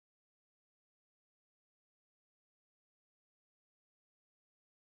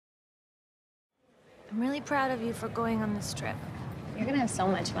I'm really proud of you for going on this trip. You're gonna have so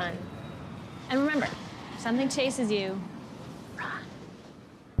much fun. And remember, if something chases you, run.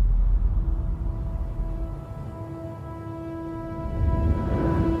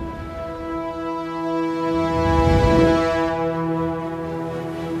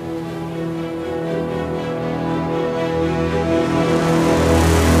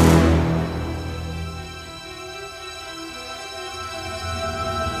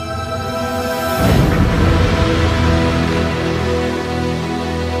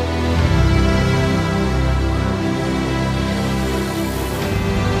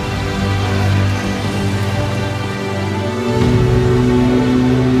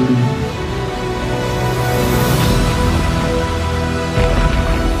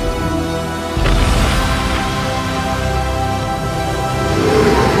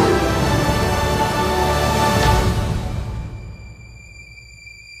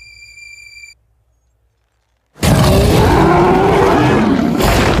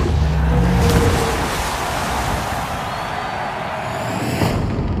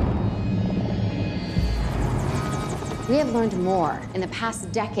 We have learned more in the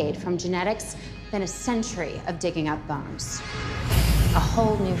past decade from genetics than a century of digging up bones. A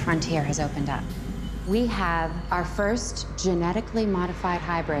whole new frontier has opened up. We have our first genetically modified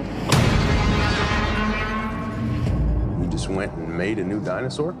hybrid. You just went and made a new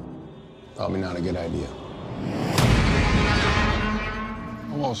dinosaur? Probably not a good idea.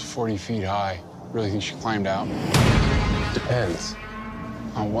 Almost 40 feet high. Really think she climbed out? Depends.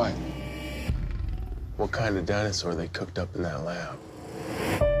 On what? What kind of dinosaur they cooked up in that lab.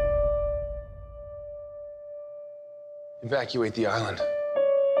 Evacuate the island.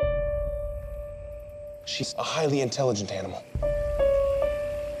 She's a highly intelligent animal.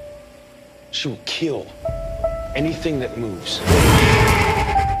 She will kill anything that moves.